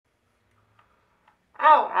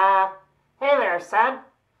Oh, hey there, son.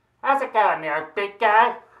 How's it going there, big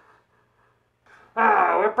guy?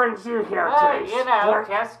 Oh, what brings you here today?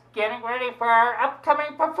 Just getting ready for our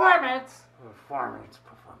upcoming performance. Performance.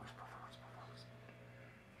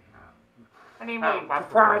 What do you mean by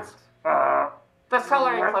performance? The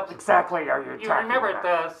solar What eclipse. exactly are you You talking remember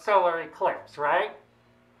about? the solar eclipse, right?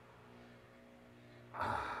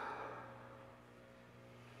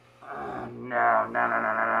 No.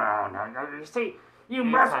 You see, you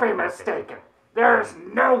must be mistaken. There's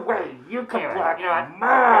no way you can block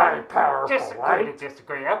my powerful light.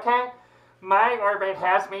 Disagree, okay? My orbit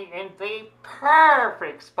has me in the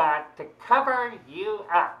perfect spot to cover you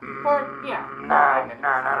up. No.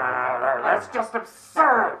 That's just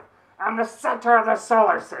absurd. I'm the center of the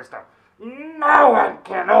solar system. No one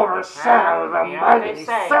can overshadow the mighty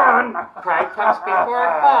sun. Pride comes before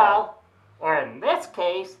a fall, or in this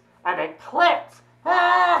case, an eclipse.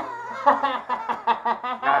 Nonsense.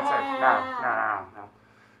 No.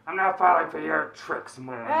 I'm not falling for your tricks,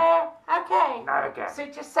 Moon. Okay. Not again.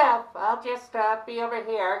 Suit yourself. I'll just be over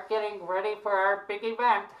here getting ready for our big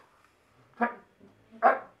event.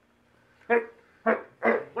 Hey, what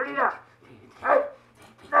are you doing? Hey,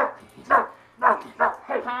 no.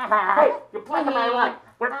 Hey, you're blocking my light.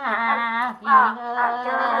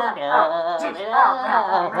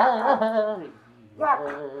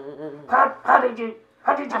 How did you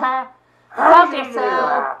do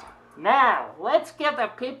that? Now, let's give the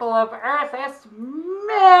people of Earth this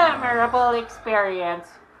memorable experience.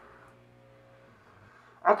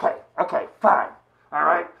 Okay, fine. All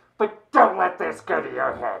right, but don't let this go to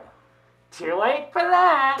your head. Too late for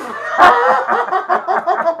that.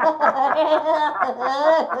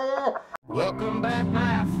 Welcome back,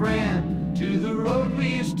 my friend, to the road we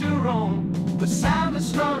used to roam. The sound of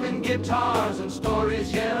strumming guitars and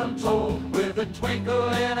stories yet untold, with a twinkle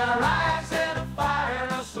in our eyes and a fire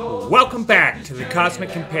in our soul. Welcome back to the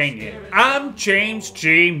Cosmic Companion. I'm James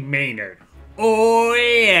G. Maynard. Oh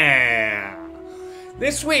yeah!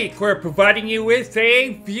 This week we're providing you with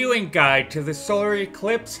a viewing guide to the solar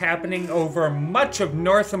eclipse happening over much of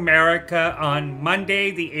North America on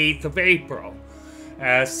Monday the 8th of April.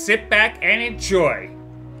 Sit back and enjoy.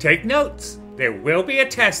 Take notes. There will be a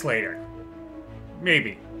test later.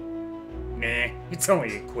 Maybe. Nah, it's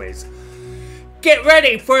only a quiz. Get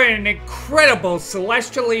ready for an incredible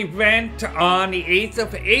celestial event on the 8th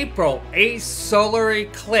of April, a solar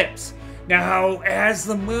eclipse. Now, as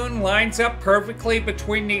the moon lines up perfectly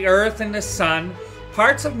between the Earth and the Sun,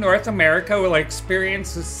 parts of North America will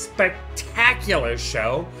experience a spectacular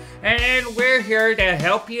show, and we're here to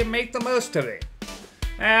help you make the most of it.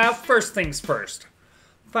 First things first,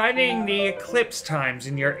 finding the eclipse times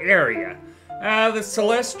in your area. The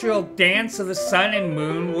celestial dance of the sun and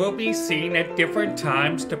moon will be seen at different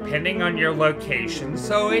times depending on your location,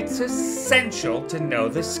 so it's essential to know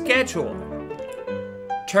the schedule.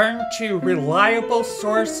 Turn to reliable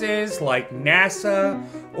sources like NASA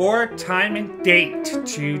or Time and Date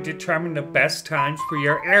to determine the best times for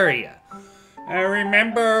your area.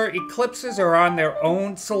 Remember, eclipses are on their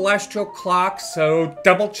own celestial clocks, so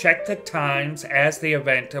double check the times as the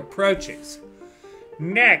event approaches.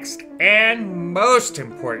 Next, and most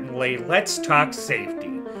importantly, let's talk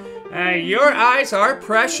safety. Your eyes are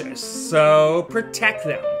precious, so protect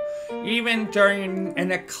them. Even during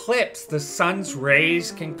an eclipse, the sun's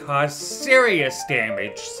rays can cause serious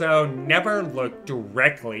damage, so never look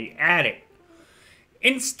directly at it.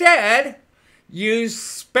 Instead, use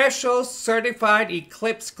special certified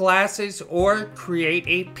eclipse glasses or create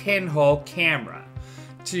a pinhole camera.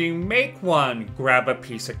 To make one, grab a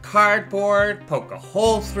piece of cardboard, poke a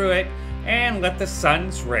hole through it, and let the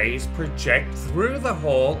sun's rays project through the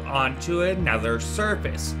hole onto another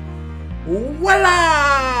surface.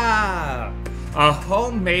 Voila! A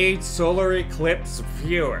homemade solar eclipse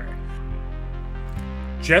viewer.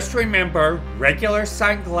 Just remember, regular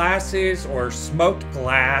sunglasses or smoked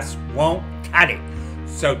glass won't cut it,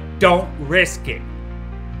 so don't risk it.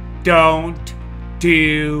 Don't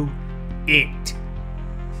do it.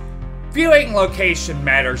 Viewing location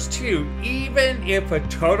matters too. Even if a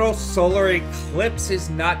total solar eclipse is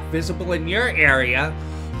not visible in your area,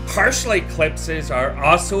 partial eclipses are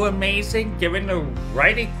also amazing given the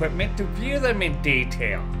right equipment to view them in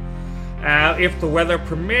detail. If the weather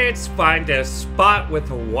permits, find a spot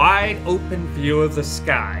with a wide open view of the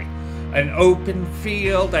sky. An open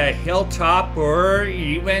field, a hilltop, or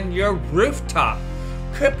even your rooftop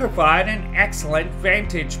could provide an excellent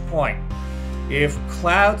vantage point. If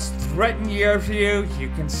clouds threaten your view, you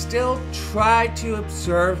can still try to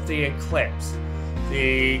observe the eclipse.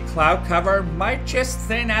 The cloud cover might just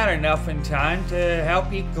thin out enough in time to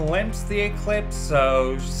help you glimpse the eclipse,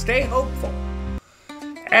 so stay hopeful.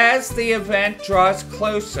 As the event draws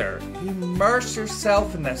closer, immerse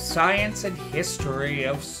yourself in the science and history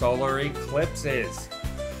of solar eclipses.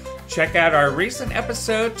 Check out our recent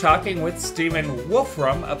episode talking with Stephen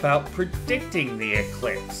Wolfram about predicting the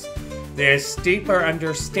eclipse. This deeper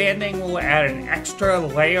understanding will add an extra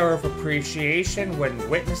layer of appreciation when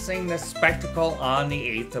witnessing the spectacle on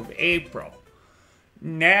the 8th of April.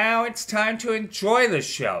 Now it's time to enjoy the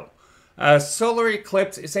show. A solar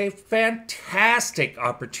eclipse is a fantastic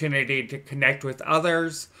opportunity to connect with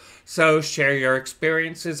others, so share your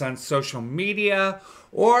experiences on social media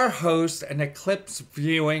or host an eclipse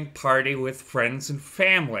viewing party with friends and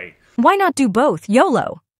family. Why not do both?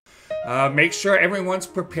 YOLO! Make sure everyone's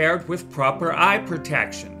prepared with proper eye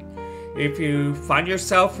protection. If you find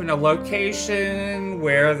yourself in a location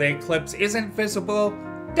where the eclipse isn't visible,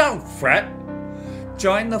 don't fret.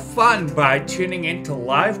 Join the fun by tuning into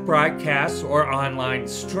live broadcasts or online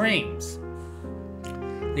streams.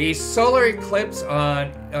 The solar eclipse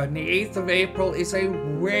on the 8th of April is a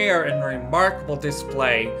rare and remarkable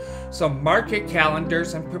display, so mark your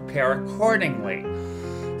calendars and prepare accordingly.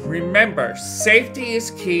 Remember, safety is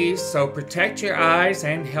key, so protect your eyes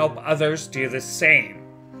and help others do the same.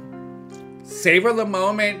 Savor the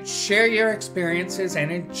moment, share your experiences,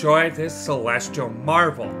 and enjoy this celestial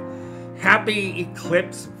marvel. Happy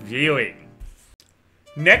eclipse viewing!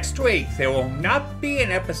 Next week, there will not be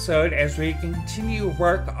an episode as we continue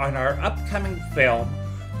work on our upcoming film,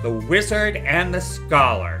 The Wizard and the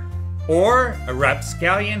Scholar, or A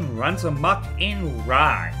Rapscallion Runs Amok in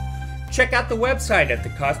Rye. Check out the website at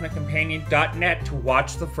thecosmiccompanion.net to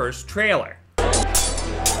watch the first trailer.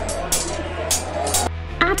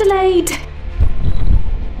 Adelaide!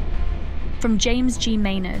 From James G.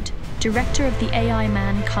 Maynard, director of The AI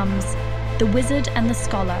Man, comes The Wizard and the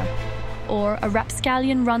Scholar, or A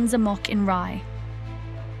Rapscallion Runs Amok in Rye.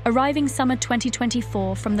 Arriving summer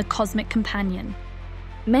 2024 from The Cosmic Companion.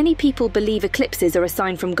 Many people believe eclipses are a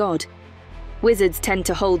sign from God. Wizards tend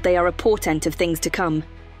to hold they are a portent of things to come.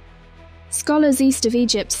 Scholars east of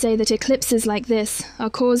Egypt say that eclipses like this are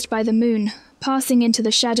caused by the moon passing into the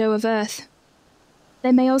shadow of Earth.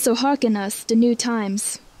 They may also hearken us to new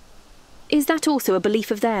times. Is that also a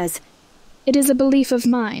belief of theirs? It is a belief of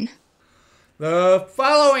mine. The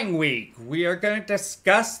following week, we are going to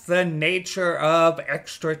discuss the nature of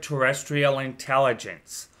extraterrestrial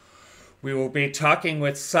intelligence. We will be talking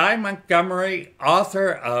with Cy Montgomery, author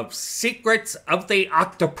of Secrets of the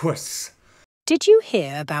Octopus. Did you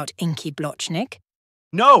hear about Inky Blotchnik?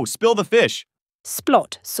 No, spill the fish.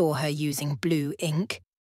 Splot saw her using blue ink.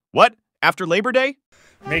 What? After Labor Day?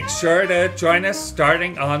 Make sure to join us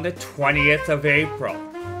starting on the 20th of April.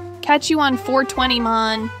 Catch you on 420,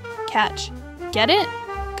 Mon. Catch. Get it?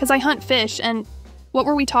 'Cause I hunt fish, and what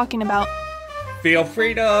were we talking about? Feel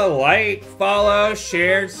free to like, follow,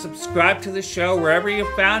 share, subscribe to the show wherever you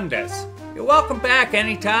found us. You're welcome back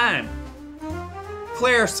anytime.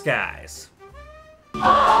 Clear skies.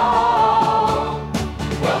 Oh,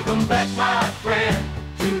 welcome back, my friend,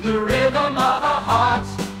 to the rhythm of our hearts.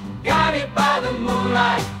 Guided by the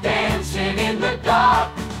moonlight, dancing in the dark.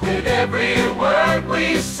 With every word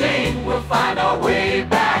we sing, we'll find our way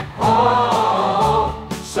back.